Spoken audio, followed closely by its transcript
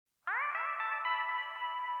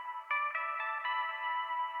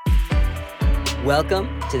Welcome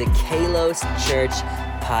to the Kalos Church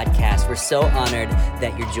podcast. We're so honored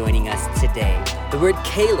that you're joining us today. The word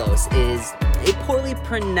kalos is a poorly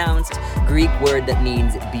pronounced Greek word that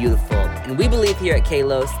means beautiful. And we believe here at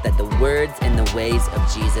Kalos that the words and the ways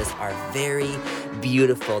of Jesus are very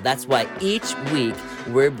beautiful. That's why each week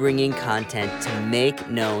we're bringing content to make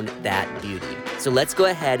known that beauty. So let's go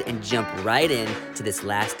ahead and jump right in to this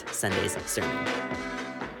last Sunday's sermon.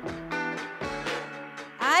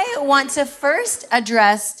 I want to first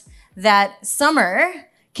address that summer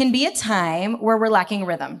can be a time where we're lacking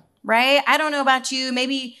rhythm, right? I don't know about you.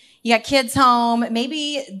 Maybe you got kids home.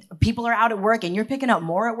 Maybe people are out at work and you're picking up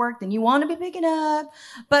more at work than you want to be picking up.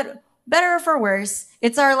 But better or for worse,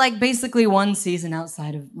 it's our basically one season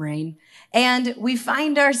outside of rain. And we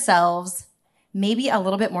find ourselves maybe a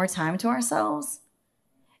little bit more time to ourselves.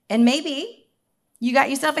 And maybe you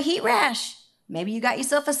got yourself a heat rash. Maybe you got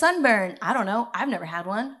yourself a sunburn. I don't know. I've never had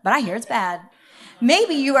one, but I hear it's bad.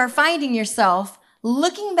 Maybe you are finding yourself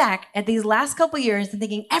looking back at these last couple years and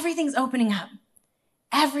thinking everything's opening up.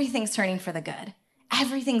 Everything's turning for the good.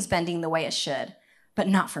 Everything's bending the way it should, but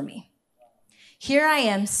not for me. Here I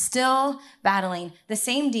am still battling the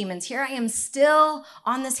same demons. Here I am still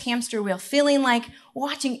on this hamster wheel, feeling like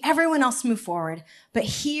watching everyone else move forward, but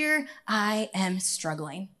here I am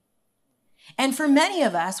struggling. And for many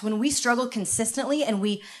of us, when we struggle consistently and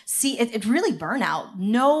we see it really burnout,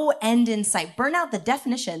 no end in sight. Burnout, the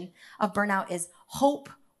definition of burnout is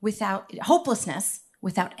hopelessness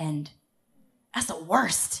without end. That's the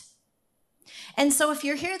worst. And so if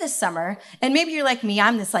you're here this summer, and maybe you're like me,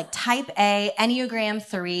 I'm this type A, Enneagram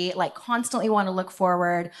 3, constantly want to look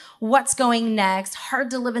forward, what's going next,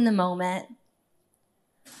 hard to live in the moment.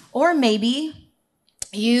 Or maybe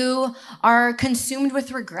you are consumed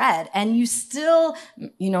with regret and you still,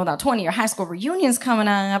 that 20-year high school reunion's coming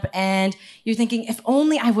up and you're thinking, if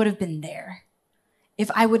only I would have been there.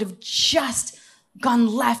 If I would have just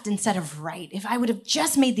gone left instead of right. If I would have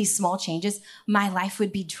just made these small changes, my life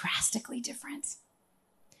would be drastically different.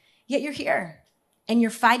 Yet you're here and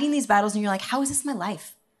you're fighting these battles and you're like, how is this my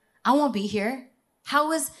life? I won't be here.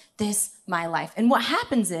 How is this my life? And what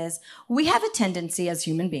happens is we have a tendency as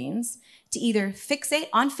human beings to either fixate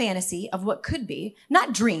on fantasy of what could be,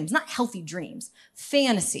 not dreams, not healthy dreams,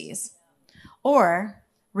 fantasies, or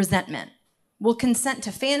resentment. We'll consent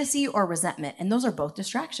to fantasy or resentment, and those are both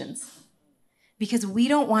distractions because we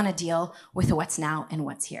don't want to deal with what's now and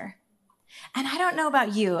what's here. And I don't know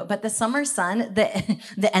about you, but the summer sun,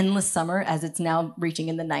 the endless summer as it's now reaching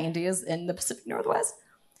in the 90s in the Pacific Northwest,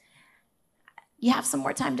 you have some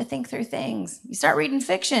more time to think through things. You start reading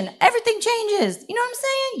fiction. Everything changes. You know what I'm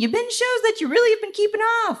saying? You binge shows that you really have been keeping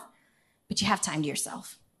off. But you have time to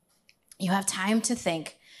yourself. You have time to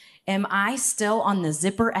think, am I still on the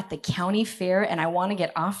zipper at the county fair and I want to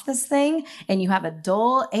get off this thing? And you have a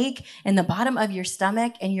dull ache in the bottom of your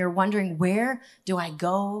stomach and you're wondering, where do I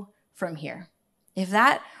go from here? If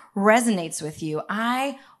that resonates with you,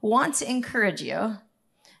 I want to encourage you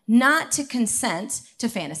not to consent to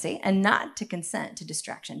fantasy and not to consent to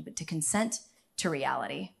distraction, but to consent to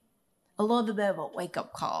reality. A little bit of a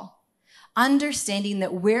wake-up call. Understanding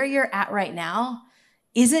that where you're at right now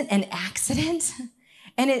isn't an accident,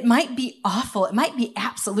 and it might be awful. It might be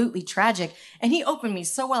absolutely tragic. And he opened me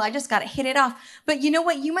so well, I just got to hit it off. But you know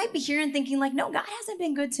what? You might be here and thinking no, God hasn't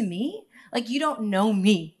been good to me. You don't know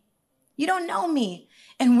me. You don't know me.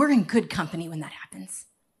 And we're in good company when that happens.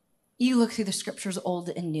 You look through the scriptures, old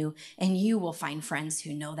and new, and you will find friends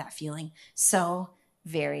who know that feeling so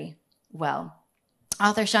very well.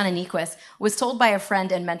 Author Shauna Niequist was told by a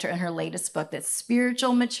friend and mentor in her latest book that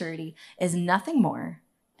spiritual maturity is nothing more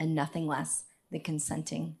and nothing less than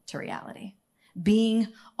consenting to reality. Being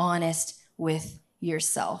honest with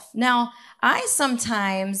yourself. Now, I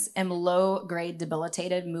sometimes am low-grade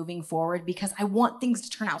debilitated moving forward because I want things to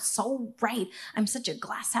turn out so right. I'm such a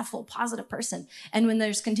glass half full positive person. And when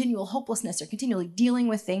there's continual hopelessness or continually dealing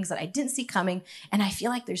with things that I didn't see coming and I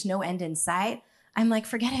feel like there's no end in sight, I'm like,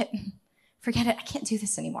 forget it. Forget it. I can't do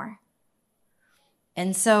this anymore.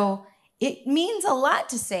 And so it means a lot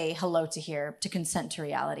to say hello to here, to consent to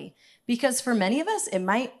reality. Because for many of us, it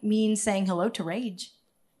might mean saying hello to rage.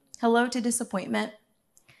 Hello to disappointment.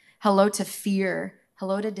 Hello to fear.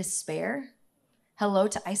 Hello to despair. Hello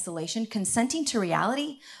to isolation. Consenting to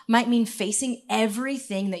reality might mean facing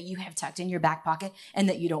everything that you have tucked in your back pocket and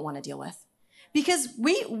that you don't want to deal with. Because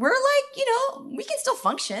we're we can still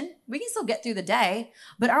function. We can still get through the day.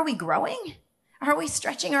 But are we growing? Are we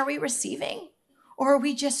stretching? Are we receiving? Or are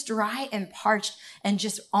we just dry and parched and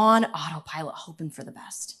just on autopilot hoping for the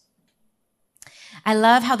best? I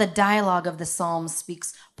love how the dialogue of the Psalms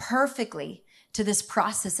speaks perfectly to this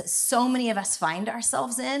process that so many of us find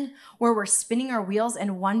ourselves in, where we're spinning our wheels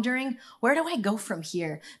and wondering, where do I go from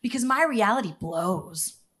here? Because my reality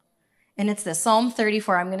blows. And it's this Psalm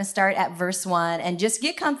 34. I'm going to start at verse 1 and just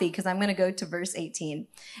get comfy because I'm going to go to verse 18.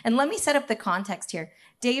 And let me set up the context here.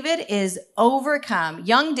 David is overcome.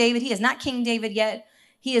 Young David, he is not King David yet.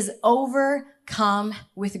 He is overcome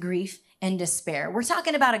with grief and despair. We're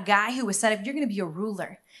talking about a guy who was set up, you're going to be a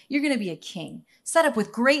ruler. You're going to be a king, set up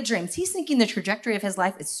with great dreams. He's thinking the trajectory of his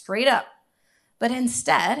life is straight up. But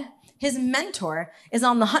instead, his mentor is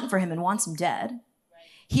on the hunt for him and wants him dead.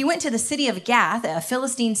 He went to the city of Gath, a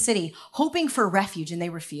Philistine city, hoping for refuge, and they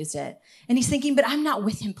refused it. And he's thinking, but I'm not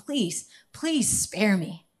with him. Please, please spare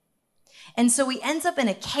me. And so he ends up in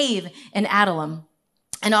a cave in Adullam,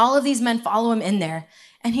 and all of these men follow him in there.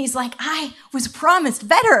 And he's like, I was promised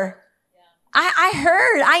better.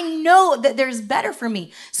 I know that there's better for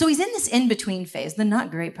me. So he's in this in-between phase, the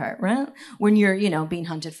not great part, right? When you're, being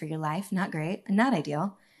hunted for your life, not great, not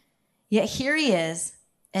ideal. Yet here he is,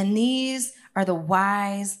 and these are the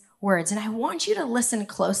wise words. And I want you to listen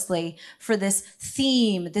closely for this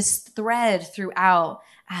theme, this thread throughout,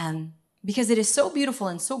 because it is so beautiful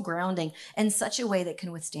and so grounding in such a way that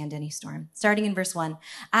can withstand any storm. Starting in verse 1,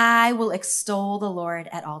 I will extol the Lord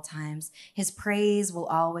at all times. His praise will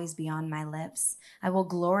always be on my lips. I will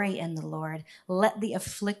glory in the Lord. Let the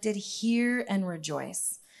afflicted hear and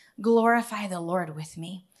rejoice. Glorify the Lord with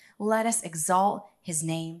me. Let us exalt his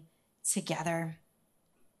name together.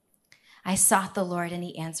 I sought the Lord and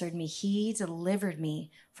he answered me. He delivered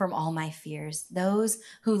me from all my fears. Those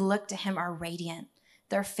who look to him are radiant.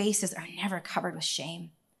 Their faces are never covered with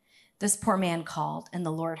shame. This poor man called, and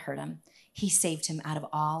the Lord heard him. He saved him out of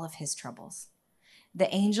all of his troubles.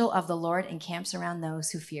 The angel of the Lord encamps around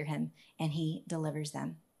those who fear him, and he delivers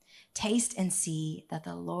them. Taste and see that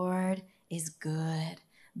the Lord is good.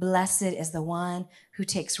 Blessed is the one who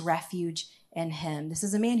takes refuge in him. This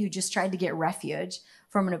is a man who just tried to get refuge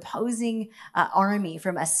from an opposing army,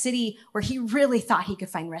 from a city where he really thought he could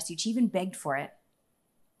find refuge. He even begged for it.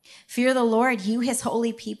 Fear the Lord, you his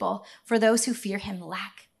holy people, for those who fear him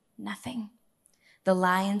lack nothing. The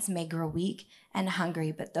lions may grow weak and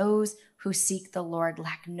hungry, but those who seek the Lord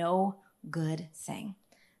lack no good thing.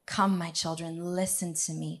 Come, my children, listen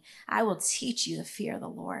to me. I will teach you to fear the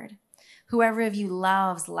Lord. Whoever of you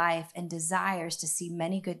loves life and desires to see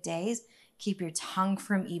many good days, keep your tongue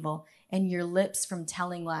from evil and your lips from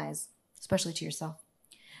telling lies, especially to yourself.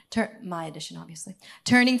 My addition, obviously.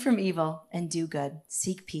 Turning from evil and do good.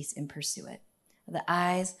 Seek peace and pursue it. The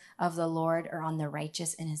eyes of the Lord are on the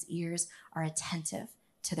righteous, and his ears are attentive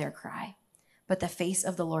to their cry. But the face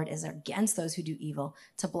of the Lord is against those who do evil,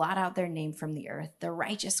 to blot out their name from the earth. The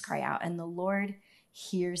righteous cry out, and the Lord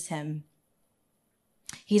hears him.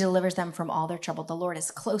 He delivers them from all their trouble. The Lord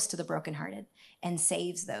is close to the brokenhearted and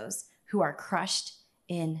saves those who are crushed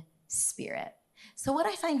in spirit. So what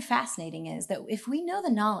I find fascinating is that if we know the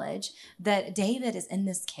knowledge that David is in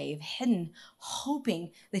this cave, hidden,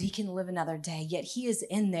 hoping that he can live another day, yet he is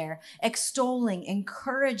in there extolling,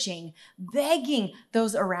 encouraging, begging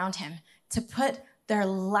those around him to put their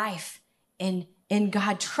life in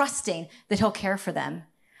God, trusting that he'll care for them.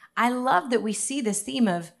 I love that we see this theme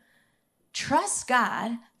of trust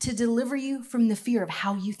God to deliver you from the fear of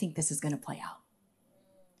how you think this is going to play out.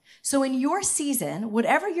 So in your season,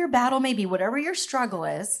 whatever your battle may be, whatever your struggle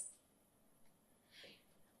is,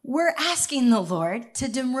 we're asking the Lord to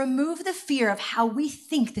remove the fear of how we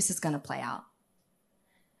think this is going to play out.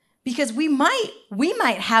 Because we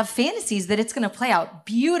might have fantasies that it's going to play out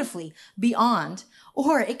beautifully beyond,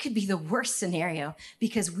 or it could be the worst scenario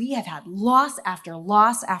because we have had loss after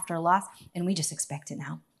loss after loss, and we just expect it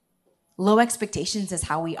now. Low expectations is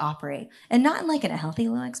how we operate. And not in like in a healthy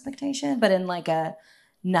low expectation, but in like a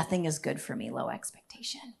nothing is good for me low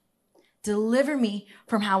expectation. Deliver me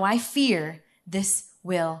from how I fear this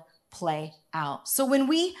will play out. So when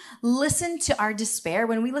we listen to our despair,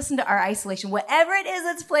 when we listen to our isolation, whatever it is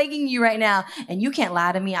that's plaguing you right now, and you can't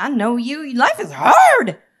lie to me, I know you, life is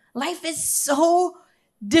hard. Life is so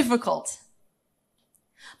difficult.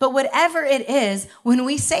 But whatever it is, when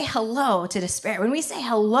we say hello to despair, when we say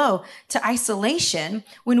hello to isolation,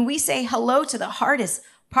 when we say hello to the hardest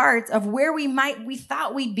parts of where we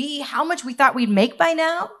thought we'd be, how much we thought we'd make by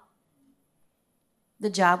now, the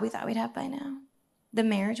job we thought we'd have by now, the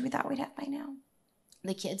marriage we thought we'd have by now,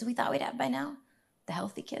 the kids we thought we'd have by now, the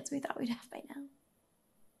healthy kids we thought we'd have by now,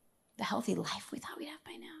 the healthy life we thought we'd have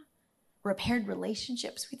by now, repaired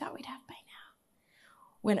relationships we thought we'd have by now.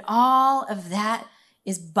 When all of that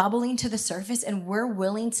is bubbling to the surface and we're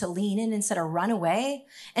willing to lean in instead of run away,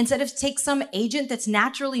 instead of take some agent that's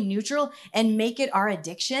naturally neutral and make it our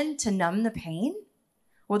addiction to numb the pain,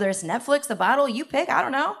 whether it's Netflix, the bottle, you pick, I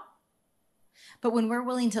don't know. But when we're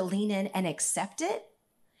willing to lean in and accept it,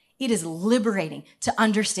 it is liberating to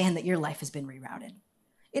understand that your life has been rerouted.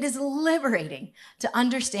 It is liberating to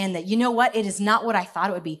understand that, you know what, it is not what I thought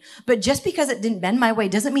it would be. But just because it didn't bend my way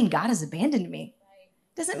doesn't mean God has abandoned me.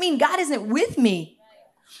 Doesn't mean God isn't with me.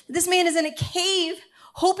 This man is in a cave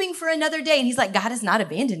hoping for another day. And he's like, God has not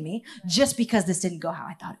abandoned me just because this didn't go how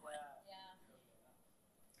I thought it would.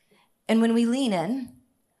 And when we lean in,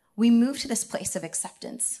 we move to this place of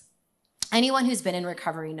acceptance. Anyone who's been in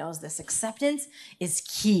recovery knows this. Acceptance is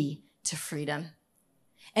key to freedom.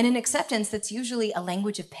 And in acceptance, that's usually a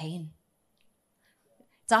language of pain.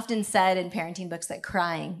 It's often said in parenting books that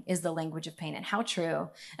crying is the language of pain, and how true.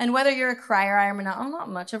 And whether you're a crier, I'm not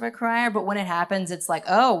much of a crier, but when it happens, it's like,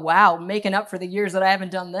 oh, wow, making up for the years that I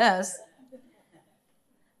haven't done this.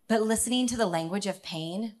 But listening to the language of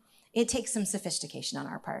pain, it takes some sophistication on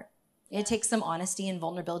our part. It takes some honesty and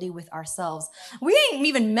vulnerability with ourselves. We ain't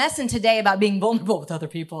even messing today about being vulnerable with other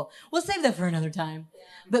people. We'll save that for another time.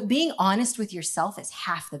 But being honest with yourself is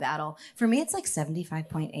half the battle. For me, it's like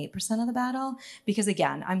 75.8% of the battle. Because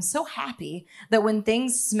again, I'm so happy that when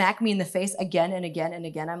things smack me in the face again and again and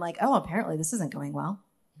again, I'm like, oh, apparently this isn't going well.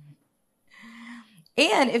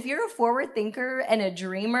 And if you're a forward thinker and a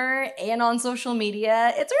dreamer and on social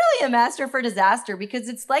media, it's really a master for disaster because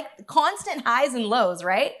it's like constant highs and lows,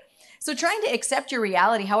 right? So trying to accept your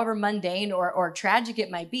reality, however mundane or tragic it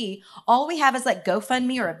might be, all we have is like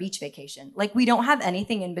GoFundMe or a beach vacation. Like we don't have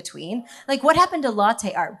anything in between. Like what happened to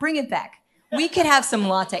latte art? Bring it back. We could have some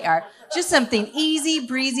latte art. Just something easy,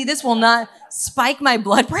 breezy. This will not spike my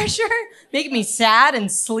blood pressure, make me sad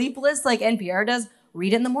and sleepless like NPR does.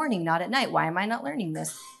 Read it in the morning, not at night. Why am I not learning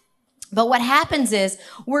this? But what happens is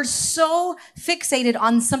we're so fixated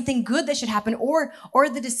on something good that should happen or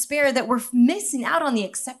the despair that we're missing out on the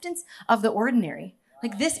acceptance of the ordinary.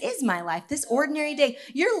 Like, this is my life, this ordinary day.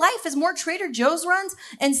 Your life is more Trader Joe's runs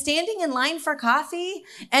and standing in line for coffee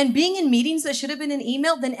and being in meetings that should have been an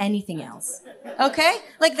email than anything else. Okay?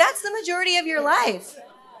 Like, that's the majority of your life.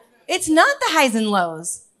 It's not the highs and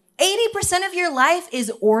lows. 80% of your life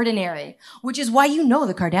is ordinary, which is why you know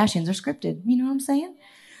the Kardashians are scripted. You know what I'm saying?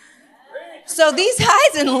 So these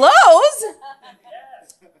highs and lows,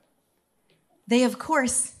 they, of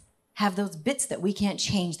course, have those bits that we can't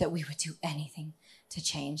change that we would do anything to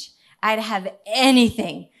change. I'd have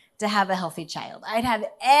anything to have a healthy child. I'd have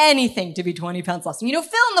anything to be 20 pounds less. You know,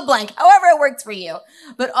 fill in the blank, however it works for you.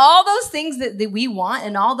 But all those things that we want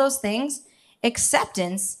and all those things,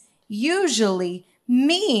 acceptance usually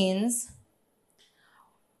means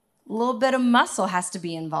a little bit of muscle has to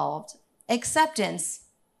be involved. Acceptance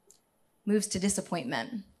moves to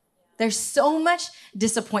disappointment. There's so much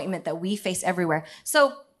disappointment that we face everywhere.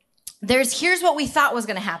 So here's what we thought was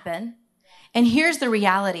going to happen, and here's the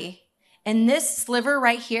reality. And this sliver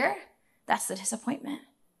right here, that's the disappointment.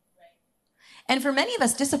 And for many of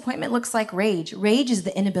us, disappointment looks like rage. Rage is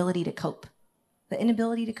the inability to cope. The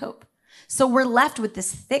inability to cope. So we're left with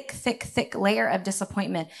this thick, thick, thick layer of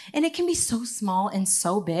disappointment. And it can be so small and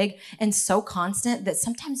so big and so constant that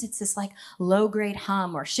sometimes it's this like low-grade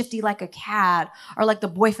hum or shifty like a cat or like the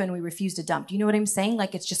boyfriend we refuse to dump. Do you know what I'm saying?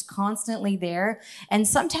 Like it's just constantly there. And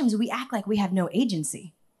sometimes we act like we have no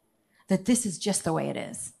agency, that this is just the way it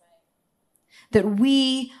is, that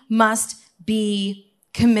we must be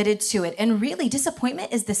committed to it. And really,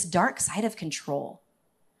 disappointment is this dark side of control.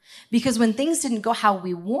 Because when things didn't go how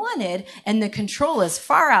we wanted and the control is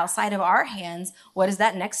far outside of our hands, what is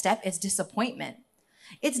that next step? It's disappointment.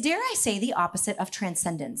 It's, dare I say, the opposite of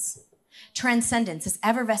transcendence. Transcendence is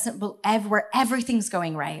effervescent where everything's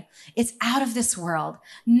going right. It's out of this world.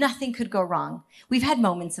 Nothing could go wrong. We've had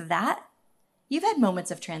moments of that. You've had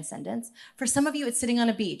moments of transcendence. For some of you, it's sitting on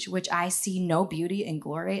a beach, which I see no beauty and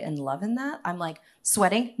glory and love in that. I'm like,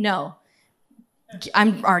 sweating? No.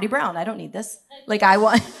 I'm already brown. I don't need this. Like I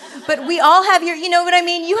want, but we all have you know what I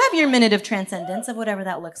mean? You have your minute of transcendence of whatever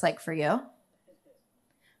that looks like for you.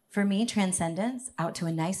 For me, transcendence, out to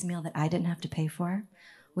a nice meal that I didn't have to pay for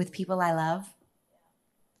with people I love,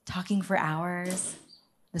 talking for hours.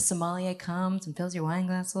 The sommelier comes and fills your wine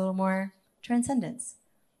glass a little more. Transcendence.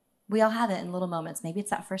 We all have it in little moments. Maybe it's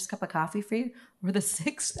that first cup of coffee for you or the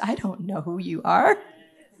sixth. I don't know who you are.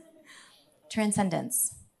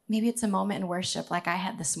 Transcendence. Maybe it's a moment in worship like I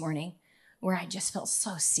had this morning where I just felt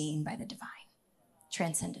so seen by the divine.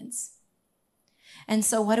 Transcendence. And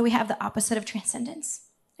so what do we have the opposite of transcendence?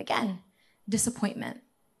 Again, disappointment.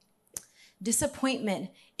 Disappointment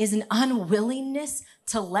is an unwillingness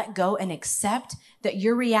to let go and accept that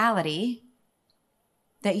your reality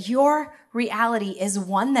is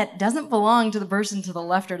one that doesn't belong to the person to the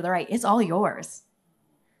left or to the right. It's all yours.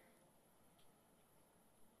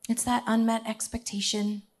 It's that unmet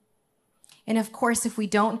expectation. And of course, if we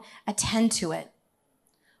don't attend to it,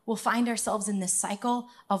 we'll find ourselves in this cycle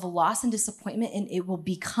of loss and disappointment, and it will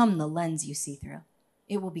become the lens you see through.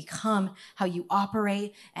 It will become how you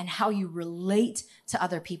operate and how you relate to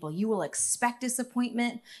other people. You will expect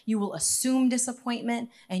disappointment, you will assume disappointment,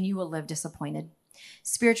 and you will live disappointed.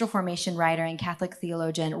 Spiritual formation writer and Catholic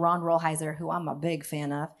theologian Ron Rolheiser, who I'm a big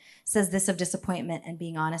fan of, says this of disappointment and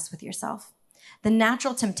being honest with yourself. The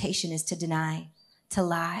natural temptation is to deny, to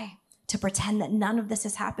lie, to pretend that none of this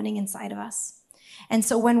is happening inside of us. And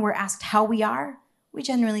so when we're asked how we are, we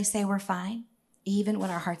generally say we're fine, even when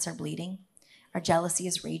our hearts are bleeding. Our jealousy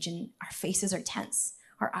is raging, our faces are tense,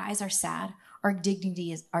 our eyes are sad, our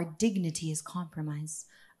dignity is compromised,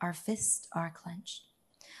 our fists are clenched.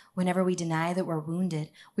 Whenever we deny that we're wounded,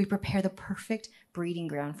 we prepare the perfect breeding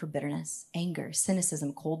ground for bitterness, anger,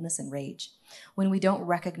 cynicism, coldness, and rage. When we don't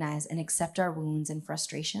recognize and accept our wounds and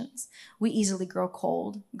frustrations, we easily grow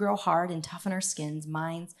cold, grow hard, and toughen our skins,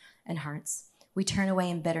 minds, and hearts. We turn away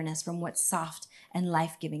in bitterness from what's soft and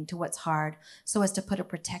life-giving to what's hard, so as to put a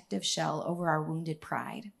protective shell over our wounded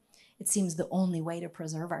pride. It seems the only way to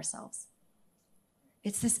preserve ourselves.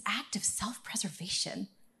 It's this act of self-preservation.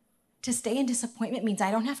 To stay in disappointment means I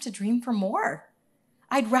don't have to dream for more.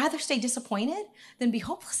 I'd rather stay disappointed than be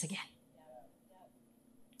hopeless again.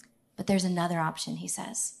 But there's another option, he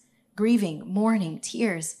says. Grieving, mourning,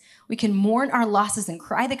 tears. We can mourn our losses and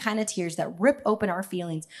cry the kind of tears that rip open our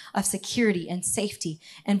feelings of security and safety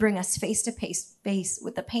and bring us face to face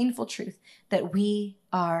with the painful truth that we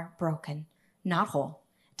are broken, not whole,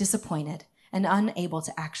 disappointed, and unable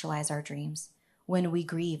to actualize our dreams. When we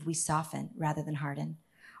grieve, we soften rather than harden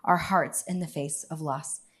our hearts in the face of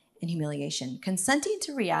loss and humiliation. Consenting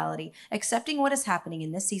to reality, accepting what is happening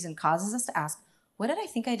in this season causes us to ask, what did I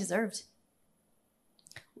think I deserved?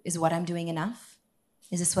 Is what I'm doing enough?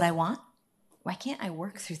 Is this what I want? Why can't I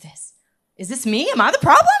work through this? Is this me? Am I the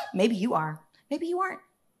problem? Maybe you are. Maybe you aren't.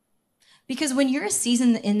 Because when you're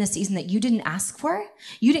in the season that you didn't ask for,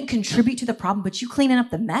 you didn't contribute to the problem, but you cleaning up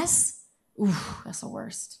the mess, ooh, that's the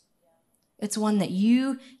worst. It's one that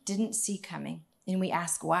you didn't see coming. And we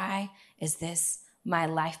ask, why is this my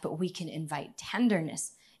life? But we can invite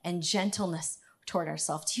tenderness and gentleness toward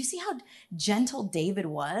ourselves. Do you see how gentle David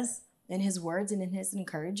was in his words and in his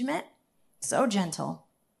encouragement? So gentle.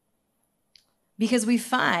 Because we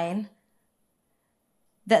find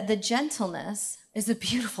that the gentleness is a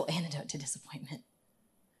beautiful antidote to disappointment.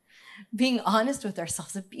 Being honest with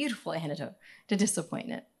ourselves is a beautiful antidote to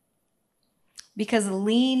disappointment. Because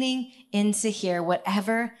leaning into here,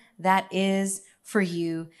 whatever that is for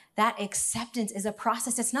you, that acceptance is a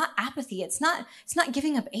process. It's not apathy. It's not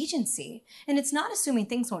giving up agency. And it's not assuming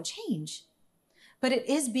things won't change. But it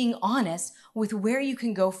is being honest with where you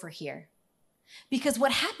can go for here. Because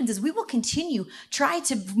what happens is we will continue try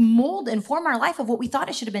to mold and form our life of what we thought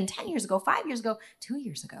it should have been 10 years ago, 5 years ago, 2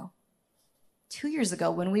 years ago. 2 years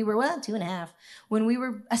ago when we were, 2.5, when we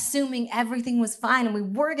were assuming everything was fine and we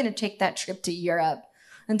were going to take that trip to Europe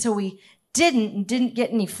until we didn't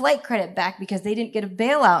get any flight credit back because they didn't get a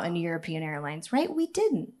bailout in European Airlines, right? We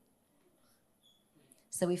didn't.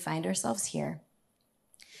 So we find ourselves here,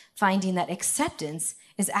 finding that acceptance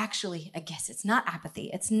is actually, I guess, it's not apathy.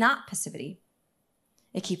 It's not passivity.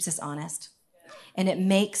 It keeps us honest. And it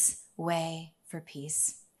makes way for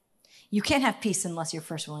peace. You can't have peace unless you're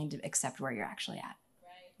first willing to accept where you're actually at.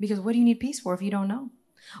 Because what do you need peace for if you don't know?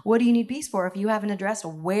 What do you need peace for if you haven't addressed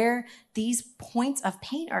where these points of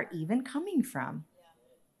pain are even coming from?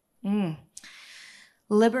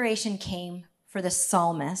 Liberation came for the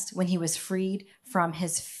psalmist when he was freed from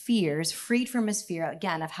his fear,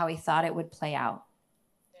 again, of how he thought it would play out.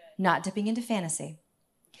 Not dipping into fantasy.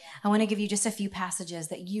 I want to give you just a few passages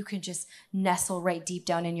that you can just nestle right deep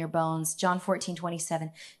down in your bones. John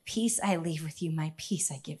 14:27, peace I leave with you, my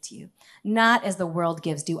peace I give to you. Not as the world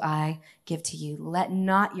gives do I give to you. Let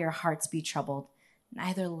not your hearts be troubled,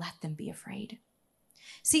 neither let them be afraid.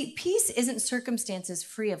 See, peace isn't circumstances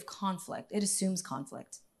free of conflict. It assumes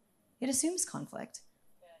conflict. It assumes conflict.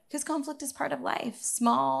 Because conflict is part of life.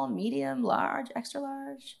 Small, medium, large, extra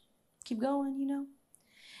large. Keep going, you know.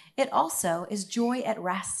 It also is joy at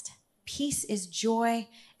rest. Peace is joy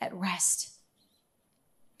at rest.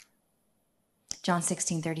 John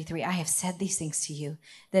 16:33, I have said these things to you,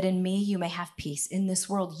 that in me you may have peace. In this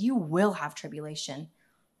world you will have tribulation.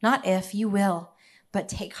 Not if, you will, but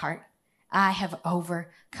take heart. I have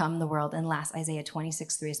overcome the world. And last, Isaiah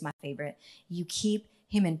 26:3 is my favorite. You keep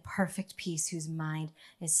him in perfect peace whose mind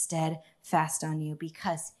is steadfast on you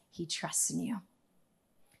because he trusts in you.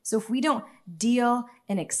 So if we don't deal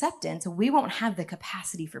in acceptance, we won't have the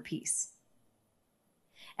capacity for peace.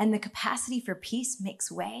 And the capacity for peace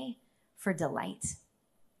makes way for delight.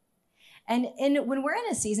 And when we're in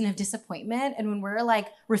a season of disappointment and when we're like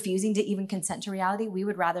refusing to even consent to reality, we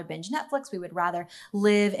would rather binge Netflix. We would rather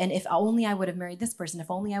live. And if only I would have married this person, if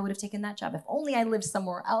only I would have taken that job, if only I lived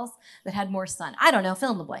somewhere else that had more sun. I don't know,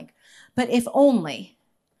 fill in the blank. But if only,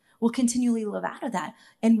 we'll continually live out of that.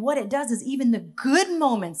 And what it does is even the good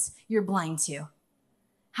moments you're blind to.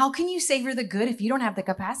 How can you savor the good if you don't have the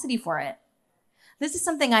capacity for it? This is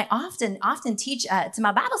something I often teach to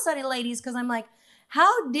my Bible study ladies because I'm like,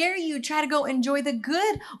 how dare you try to go enjoy the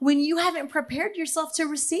good when you haven't prepared yourself to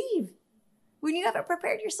receive? When you haven't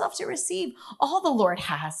prepared yourself to receive all the Lord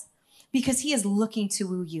has, because he is looking to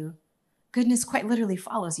woo you. Goodness quite literally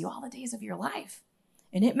follows you all the days of your life.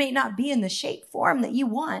 And it may not be in the shape, form that you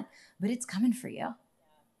want, but it's coming for you.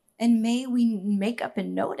 And may we make up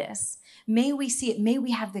and notice. May we see it. May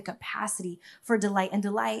we have the capacity for delight. And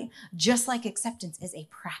delight, just like acceptance, is a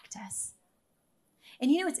practice. And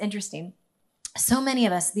you know what's interesting? So many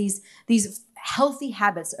of us, these healthy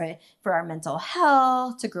habits for our mental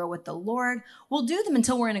health, to grow with the Lord, we'll do them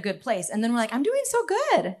until we're in a good place. And then we're like, I'm doing so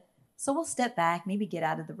good. So we'll step back, maybe get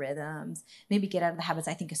out of the rhythms, maybe get out of the habits.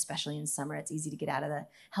 I think especially in summer, it's easy to get out of the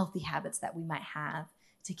healthy habits that we might have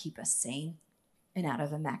to keep us sane and out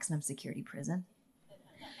of a maximum security prison.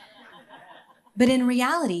 But in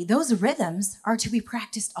reality, those rhythms are to be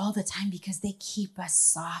practiced all the time because they keep us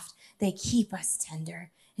soft, they keep us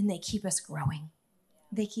tender, and they keep us growing.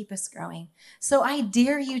 They keep us growing. So I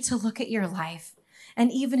dare you to look at your life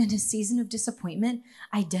and even in a season of disappointment,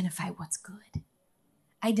 identify what's good.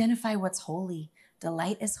 Identify what's holy.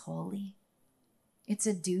 Delight is holy. It's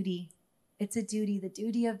a duty. It's a duty, the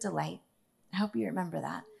duty of delight. I hope you remember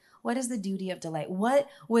that. What is the duty of delight? What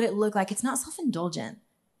would it look like? It's not self-indulgent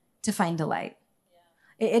to find delight.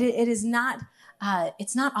 Yeah. It is not,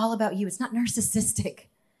 it's not all about you. It's not narcissistic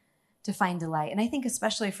to find delight. And I think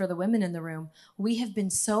especially for the women in the room, we have been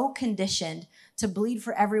so conditioned to bleed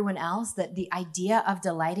for everyone else that the idea of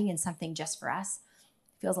delighting in something just for us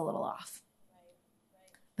feels a little off.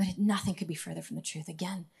 But nothing could be further from the truth.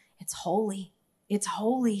 Again, it's holy. It's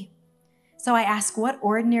holy. So I ask, what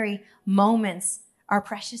ordinary moments are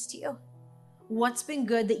precious to you? What's been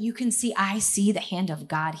good that you can see? I see the hand of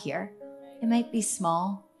God here. It might be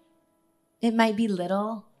small. It might be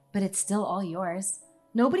little, but it's still all yours.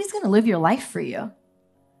 Nobody's going to live your life for you.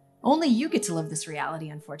 Only you get to live this reality,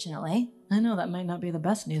 unfortunately. I know that might not be the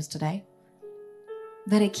best news today,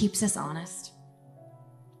 but it keeps us honest.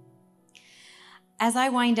 As I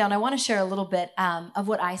wind down, I want to share a little bit of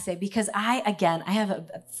what I say because I have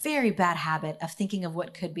a very bad habit of thinking of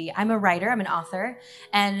what could be. I'm a writer, I'm an author,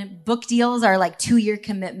 and book deals are like 2-year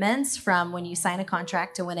commitments from when you sign a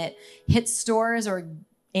contract to when it hits stores or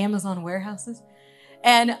Amazon warehouses.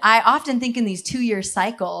 And I often think in these 2-year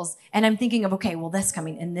cycles, and I'm thinking of, okay, well, this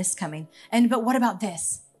coming and this coming. But what about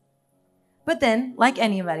this? But then, like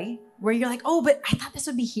anybody, where you're like, oh, but I thought this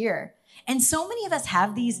would be here. And so many of us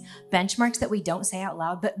have these benchmarks that we don't say out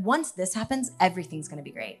loud, but once this happens, everything's going to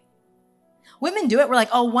be great. Women do it. We're like,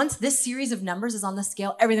 oh, once this series of numbers is on the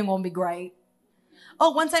scale, everything will be great.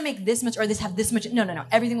 Oh, once I make this much or this have this much. No.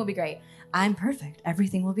 Everything will be great. I'm perfect.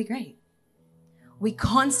 Everything will be great. We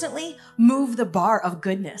constantly move the bar of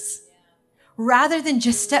goodness rather than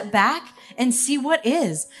just step back and see what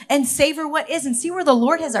is and savor what is and see where the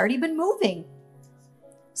Lord has already been moving.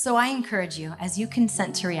 So I encourage you, as you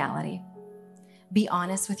consent to reality, be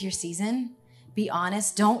honest with your season. Be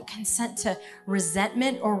honest. Don't consent to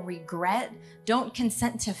resentment or regret. Don't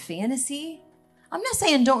consent to fantasy. I'm not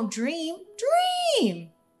saying don't dream. Dream.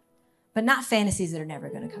 But not fantasies that are never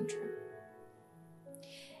going to come true.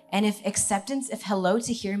 And if acceptance, if hello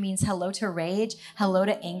to here means hello to rage, hello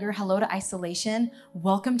to anger, hello to isolation,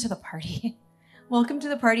 welcome to the party. Welcome to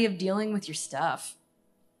the party of dealing with your stuff.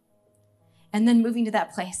 And then moving to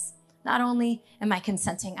that place. Not only am I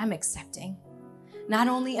consenting, I'm accepting. Not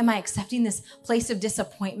only am I accepting this place of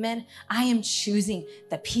disappointment, I am choosing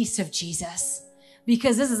the peace of Jesus.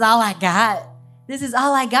 Because this is all I got. This is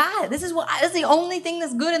all I got. This is the only thing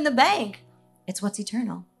that's good in the bank. It's what's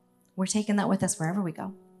eternal. We're taking that with us wherever we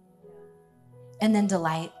go. And then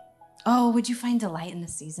delight. Oh, would you find delight in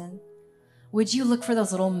this season? Would you look for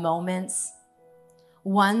those little moments?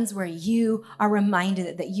 Ones where you are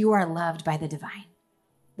reminded that you are loved by the divine.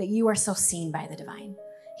 That you are so seen by the divine.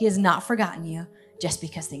 He has not forgotten you just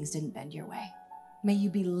because things didn't bend your way. May you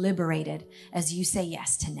be liberated as you say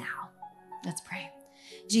yes to now. Let's pray.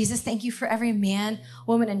 Jesus, thank you for every man,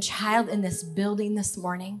 woman, and child in this building this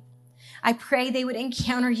morning. I pray they would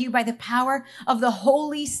encounter you by the power of the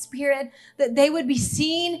Holy Spirit, that they would be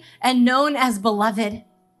seen and known as beloved.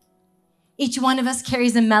 Each one of us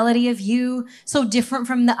carries a melody of you so different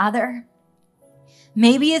from the other.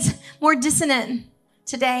 Maybe it's more dissonant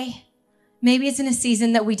today. Maybe it's in a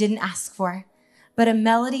season that we didn't ask for, but a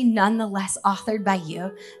melody nonetheless authored by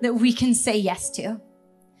you that we can say yes to,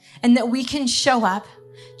 and that we can show up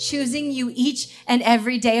choosing you each and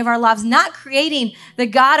every day of our lives, not creating the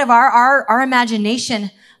God of our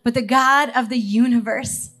imagination, but the God of the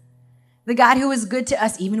universe, the God who is good to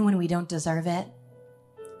us even when we don't deserve it,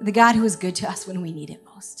 the God who is good to us when we need it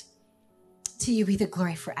most. To you be the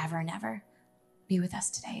glory forever and ever. Be with us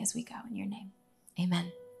today as we go in your name.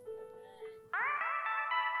 Amen.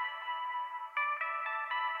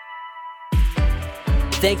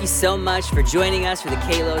 Thank you so much for joining us for the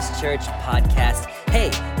Kalos Church podcast.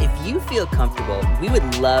 Hey, if you feel comfortable, we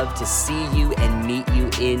would love to see you and meet you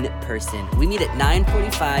in person. We meet at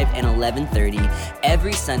 9:45 and 11:30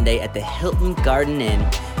 every Sunday at the Hilton Garden Inn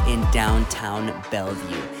in downtown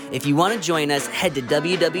Bellevue. If you want to join us, head to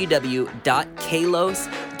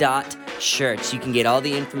www.kalos.church. You can get all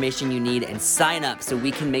the information you need and sign up so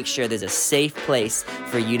we can make sure there's a safe place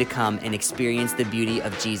for you to come and experience the beauty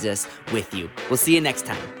of Jesus with you. We'll see you next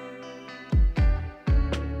time.